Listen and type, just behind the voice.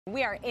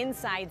We are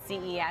inside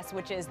CES,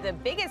 which is the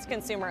biggest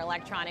consumer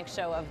electronics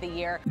show of the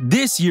year.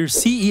 This year's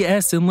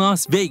CES in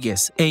Las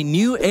Vegas, a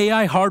new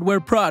AI hardware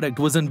product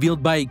was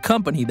unveiled by a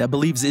company that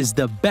believes is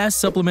the best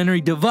supplementary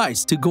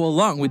device to go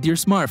along with your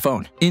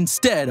smartphone,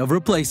 instead of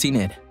replacing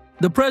it.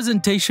 The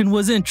presentation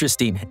was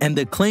interesting, and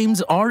the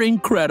claims are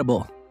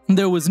incredible.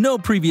 There was no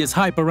previous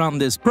hype around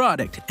this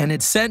product, and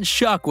it sent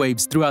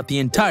shockwaves throughout the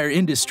entire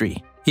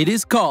industry. It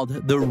is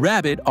called the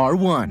Rabbit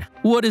R1.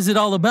 What is it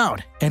all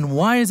about, and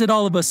why is it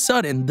all of a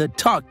sudden the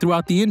talk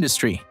throughout the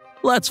industry?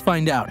 Let's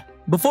find out.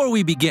 Before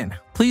we begin,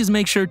 please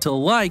make sure to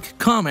like,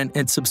 comment,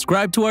 and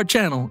subscribe to our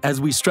channel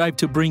as we strive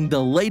to bring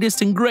the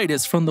latest and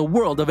greatest from the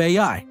world of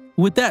AI.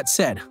 With that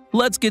said,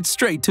 let's get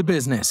straight to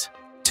business.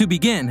 To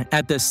begin,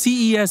 at the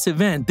CES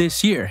event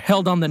this year,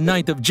 held on the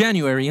 9th of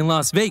January in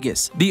Las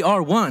Vegas, the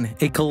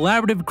R1, a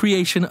collaborative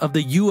creation of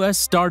the US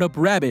startup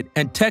Rabbit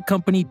and tech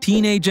company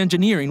Teenage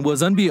Engineering,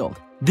 was unveiled.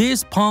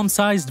 This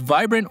palm-sized,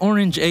 vibrant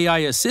orange AI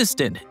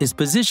assistant is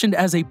positioned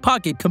as a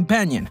pocket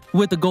companion,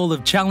 with the goal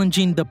of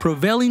challenging the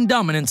prevailing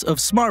dominance of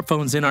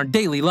smartphones in our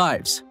daily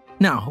lives.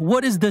 Now,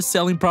 what is this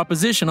selling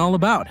proposition all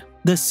about?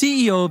 The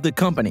CEO of the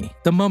company,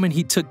 the moment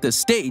he took the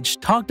stage,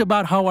 talked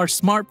about how our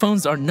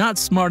smartphones are not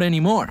smart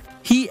anymore.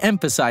 He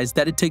emphasized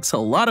that it takes a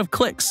lot of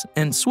clicks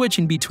and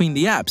switching between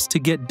the apps to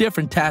get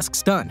different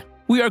tasks done.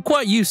 We are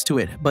quite used to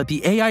it, but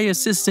the AI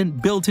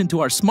assistant built into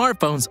our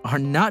smartphones are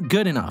not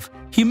good enough.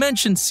 He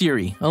mentioned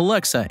Siri,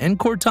 Alexa, and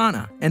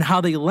Cortana, and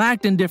how they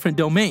lacked in different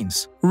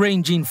domains,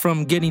 ranging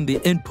from getting the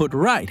input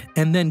right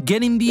and then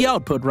getting the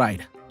output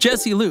right.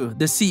 Jesse Liu,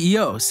 the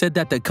CEO, said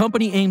that the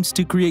company aims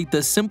to create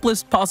the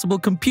simplest possible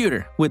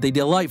computer with a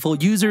delightful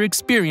user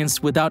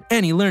experience without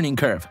any learning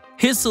curve.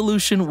 His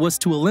solution was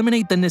to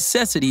eliminate the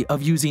necessity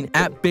of using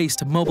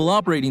app-based mobile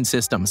operating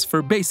systems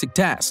for basic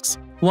tasks,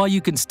 while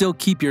you can still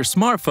keep your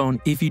smartphone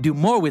if you do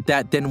more with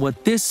that than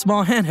what this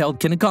small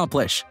handheld can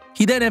accomplish.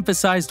 He then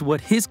emphasized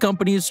what his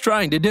company is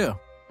trying to do.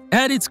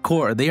 At its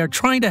core, they are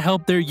trying to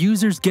help their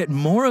users get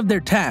more of their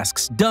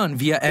tasks done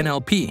via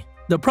NLP.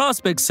 The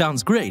prospect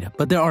sounds great,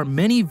 but there are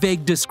many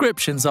vague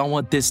descriptions on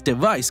what this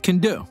device can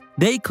do.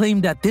 They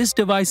claim that this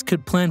device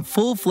could plan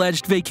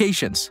full-fledged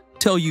vacations,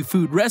 tell you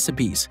food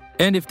recipes,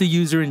 and if the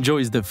user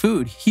enjoys the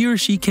food, he or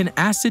she can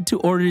ask it to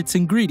order its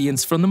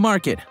ingredients from the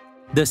market.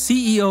 The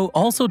CEO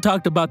also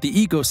talked about the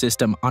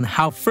ecosystem on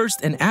how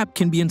first an app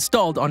can be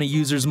installed on a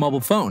user's mobile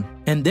phone,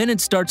 and then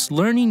it starts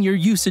learning your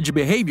usage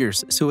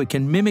behaviors so it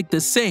can mimic the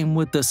same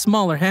with the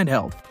smaller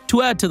handheld.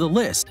 To add to the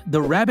list,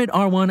 the Rabbit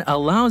R1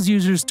 allows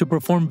users to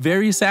perform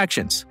various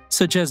actions,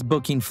 such as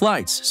booking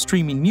flights,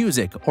 streaming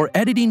music, or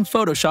editing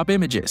Photoshop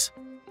images.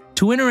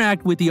 To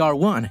interact with the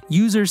R1,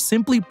 users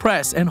simply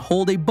press and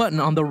hold a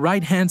button on the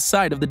right-hand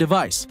side of the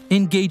device,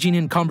 engaging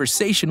in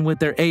conversation with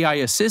their AI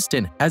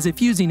assistant as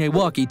if using a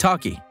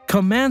walkie-talkie.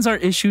 Commands are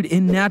issued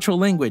in natural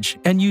language,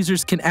 and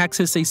users can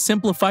access a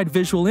simplified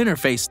visual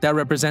interface that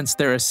represents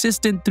their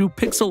assistant through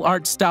pixel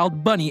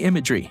art-styled bunny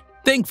imagery.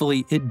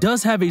 Thankfully, it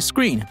does have a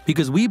screen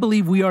because we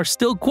believe we are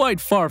still quite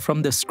far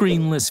from the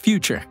screenless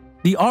future.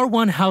 The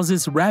R1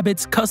 houses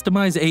Rabbit's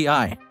customized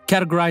AI,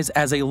 categorized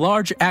as a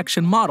large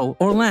action model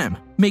or LAM,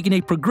 making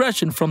a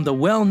progression from the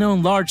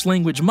well-known large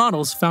language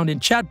models found in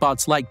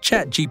chatbots like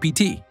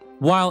chatgpt.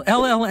 While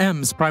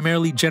LLMs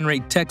primarily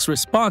generate text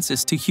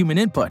responses to human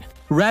input,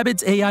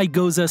 Rabbit's AI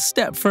goes a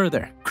step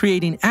further,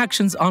 creating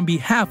actions on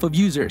behalf of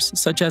users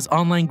such as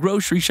online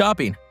grocery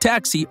shopping,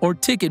 taxi, or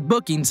ticket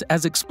bookings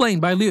as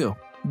explained by Liu.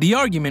 The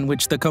argument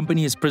which the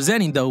company is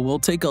presenting, though, will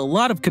take a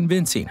lot of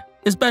convincing,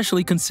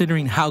 especially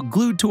considering how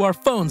glued to our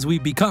phones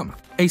we've become.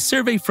 A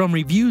survey from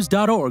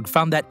reviews.org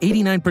found that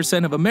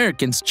 89% of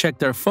Americans check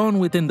their phone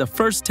within the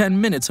first 10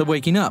 minutes of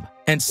waking up,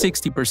 and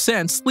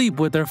 60% sleep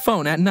with their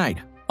phone at night.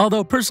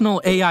 Although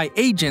personal AI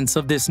agents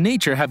of this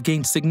nature have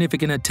gained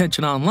significant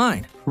attention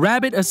online,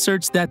 Rabbit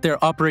asserts that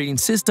their operating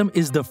system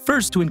is the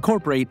first to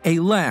incorporate a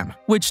LAM,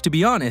 which, to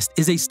be honest,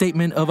 is a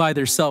statement of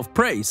either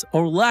self-praise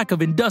or lack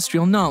of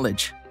industrial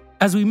knowledge.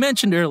 As we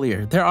mentioned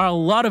earlier, there are a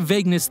lot of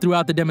vagueness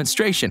throughout the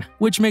demonstration,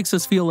 which makes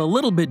us feel a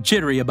little bit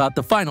jittery about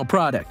the final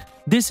product.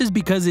 This is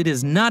because it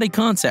is not a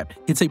concept,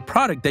 it's a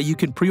product that you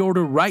can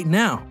pre-order right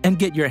now and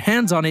get your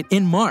hands on it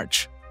in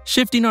March.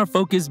 Shifting our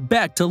focus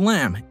back to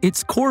LAM,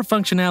 its core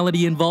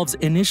functionality involves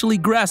initially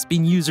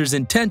grasping users'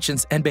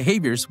 intentions and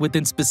behaviors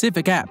within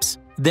specific apps,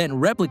 then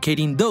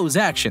replicating those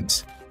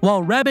actions.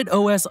 While Rabbit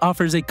OS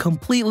offers a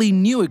completely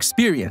new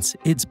experience,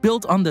 it's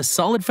built on the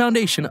solid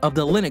foundation of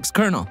the Linux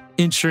kernel,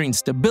 ensuring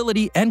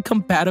stability and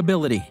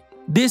compatibility.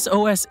 This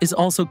OS is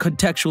also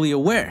contextually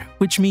aware,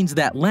 which means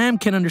that LAM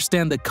can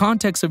understand the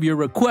context of your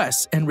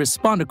requests and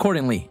respond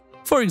accordingly.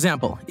 For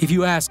example, if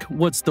you ask,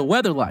 "What's the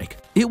weather like?"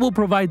 it will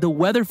provide the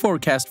weather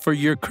forecast for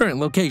your current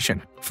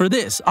location. For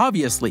this,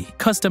 obviously,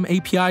 custom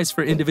APIs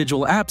for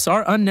individual apps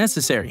are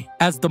unnecessary,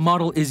 as the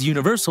model is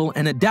universal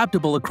and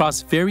adaptable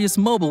across various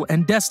mobile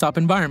and desktop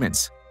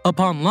environments.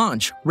 Upon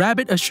launch,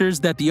 Rabbit assures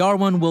that the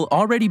R1 will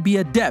already be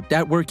adept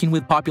at working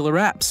with popular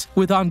apps,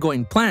 with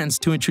ongoing plans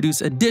to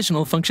introduce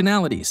additional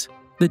functionalities.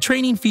 The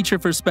training feature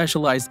for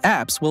specialized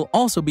apps will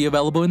also be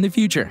available in the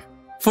future.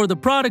 For the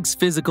product's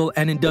physical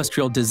and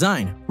industrial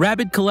design,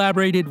 Rabbit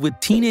collaborated with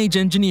Teenage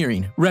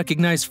Engineering,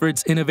 recognized for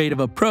its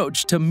innovative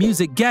approach to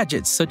music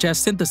gadgets such as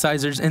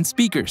synthesizers and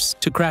speakers,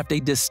 to craft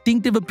a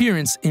distinctive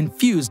appearance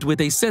infused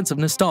with a sense of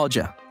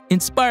nostalgia.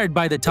 Inspired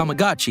by the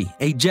Tamagotchi,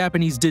 a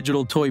Japanese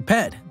digital toy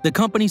pet, the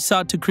company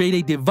sought to create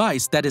a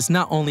device that is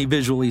not only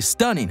visually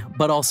stunning,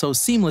 but also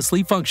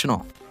seamlessly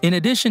functional. In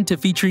addition to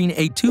featuring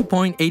a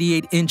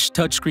 2.88-inch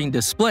touchscreen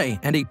display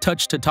and a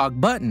touch-to-talk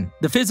button,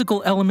 the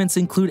physical elements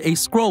include a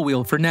scroll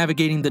wheel for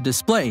navigating the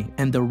display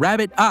and the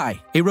Rabbit Eye,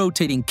 a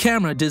rotating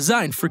camera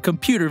designed for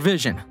computer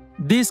vision.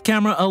 This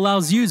camera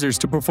allows users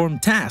to perform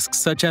tasks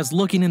such as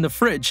looking in the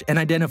fridge and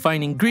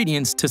identifying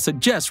ingredients to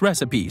suggest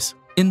recipes.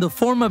 In the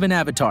form of an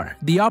avatar,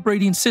 the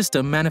operating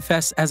system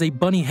manifests as a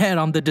bunny head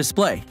on the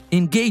display,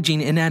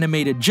 engaging in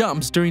animated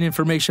jumps during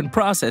information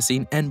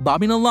processing and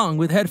bobbing along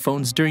with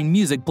headphones during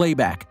music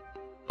playback.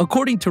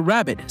 According to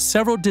Rabbit,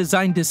 several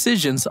design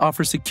decisions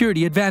offer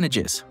security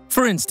advantages.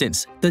 For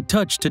instance, the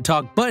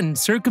touch-to-talk button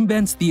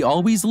circumvents the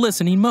always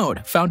listening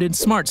mode found in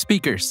smart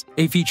speakers,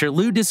 a feature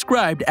Liu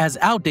described as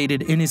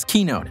outdated in his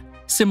keynote.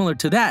 Similar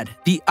to that,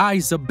 the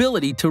eye's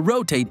ability to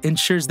rotate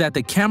ensures that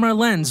the camera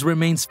lens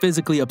remains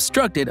physically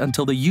obstructed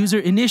until the user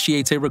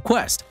initiates a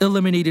request,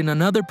 eliminating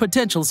another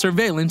potential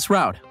surveillance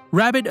route.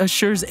 Rabbit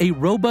assures a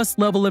robust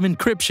level of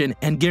encryption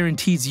and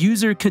guarantees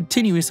user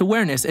continuous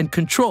awareness and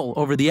control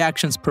over the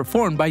actions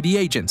performed by the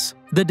agents.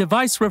 The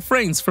device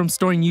refrains from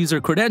storing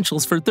user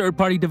credentials for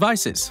third-party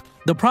devices.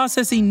 The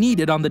processing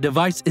needed on the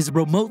device is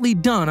remotely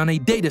done on a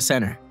data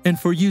center, and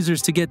for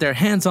users to get their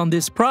hands on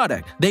this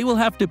product, they will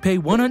have to pay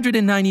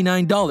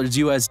 $199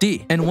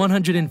 USD and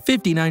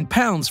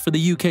 £159 for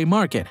the UK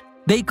market.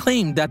 They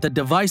claim that the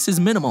device is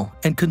minimal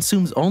and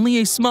consumes only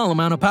a small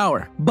amount of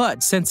power,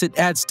 but since it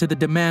adds to the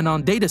demand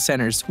on data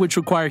centers, which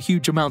require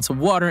huge amounts of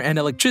water and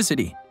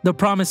electricity, the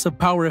promise of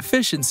power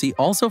efficiency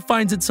also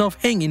finds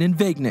itself hanging in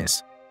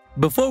vagueness.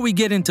 Before we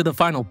get into the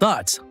final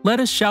thoughts, let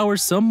us shower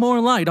some more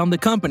light on the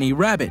company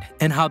Rabbit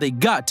and how they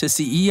got to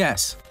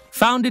CES.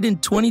 Founded in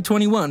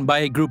 2021 by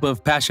a group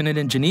of passionate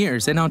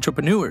engineers and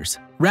entrepreneurs,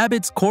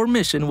 Rabbit's core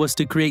mission was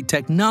to create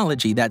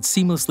technology that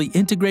seamlessly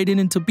integrated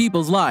into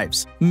people's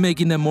lives,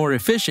 making them more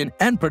efficient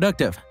and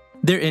productive.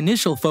 Their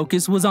initial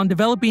focus was on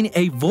developing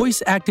a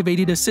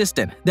voice-activated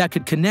assistant that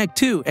could connect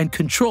to and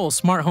control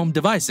smart home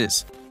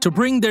devices. To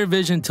bring their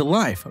vision to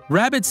life,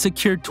 Rabbit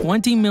secured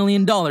 $20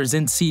 million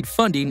in seed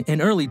funding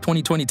in early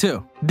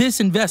 2022. This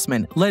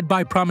investment, led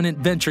by prominent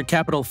venture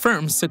capital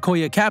firms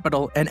Sequoia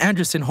Capital and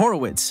Andreessen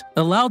Horowitz,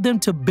 allowed them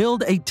to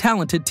build a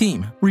talented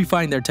team,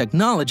 refine their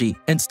technology,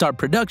 and start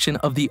production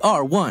of the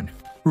R1.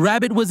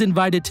 Rabbit was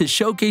invited to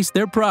showcase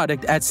their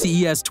product at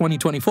CES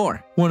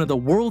 2024, one of the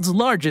world's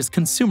largest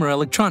consumer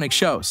electronics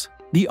shows.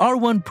 The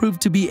R1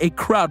 proved to be a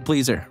crowd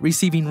pleaser,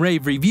 receiving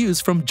rave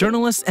reviews from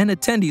journalists and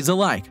attendees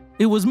alike.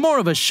 It was more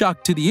of a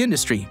shock to the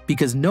industry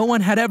because no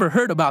one had ever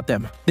heard about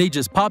them. They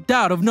just popped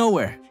out of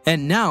nowhere.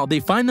 And now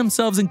they find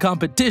themselves in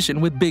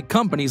competition with big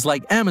companies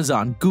like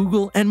Amazon,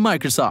 Google, and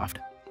Microsoft.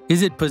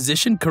 Is it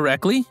positioned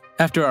correctly?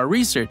 After our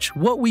research,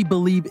 what we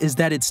believe is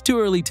that it's too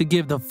early to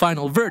give the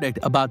final verdict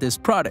about this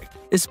product,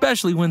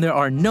 especially when there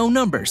are no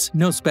numbers,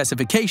 no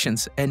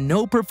specifications, and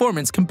no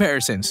performance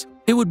comparisons.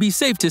 It would be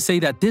safe to say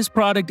that this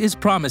product is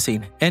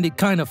promising, and it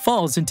kind of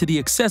falls into the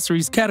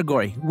accessories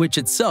category, which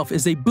itself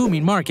is a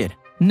booming market.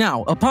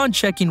 Now, upon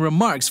checking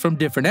remarks from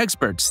different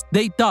experts,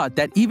 they thought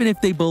that even if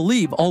they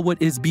believe all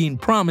what is being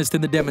promised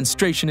in the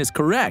demonstration is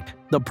correct,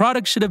 the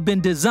product should have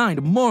been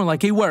designed more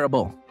like a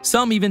wearable.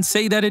 Some even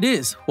say that it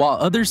is, while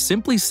others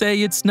simply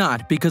say it's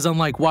not because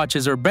unlike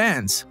watches or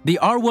bands, the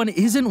R1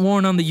 isn't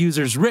worn on the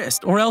user's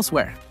wrist or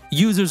elsewhere.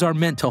 Users are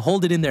meant to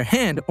hold it in their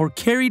hand or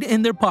carried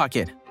in their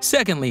pocket.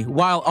 Secondly,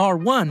 while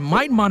R1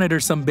 might monitor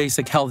some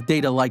basic health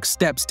data like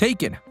steps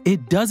taken,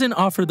 it doesn't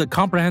offer the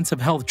comprehensive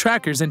health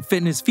trackers and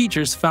fitness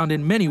features found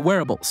in many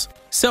wearables.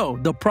 So,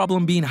 the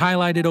problem being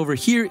highlighted over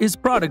here is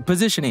product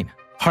positioning.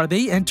 Are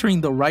they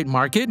entering the right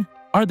market?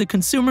 Are the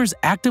consumers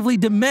actively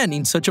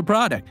demanding such a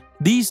product?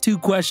 These two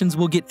questions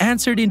will get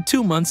answered in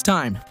 2 months'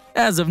 time.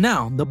 As of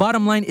now, the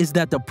bottom line is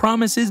that the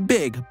promise is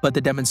big, but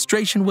the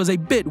demonstration was a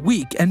bit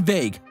weak and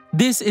vague.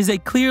 This is a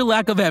clear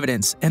lack of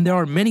evidence, and there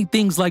are many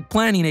things like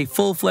planning a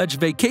full-fledged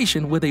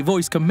vacation with a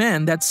voice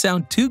command that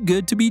sound too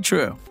good to be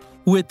true.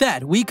 With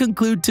that, we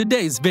conclude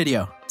today's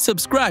video.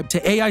 Subscribe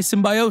to AI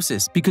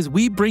Symbiosis because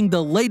we bring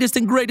the latest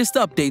and greatest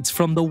updates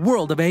from the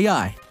world of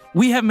AI.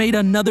 We have made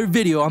another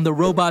video on the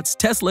robots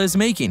Tesla is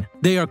making.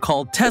 They are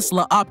called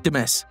Tesla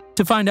Optimus.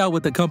 To find out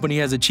what the company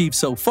has achieved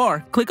so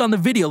far, click on the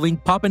video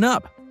link popping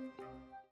up.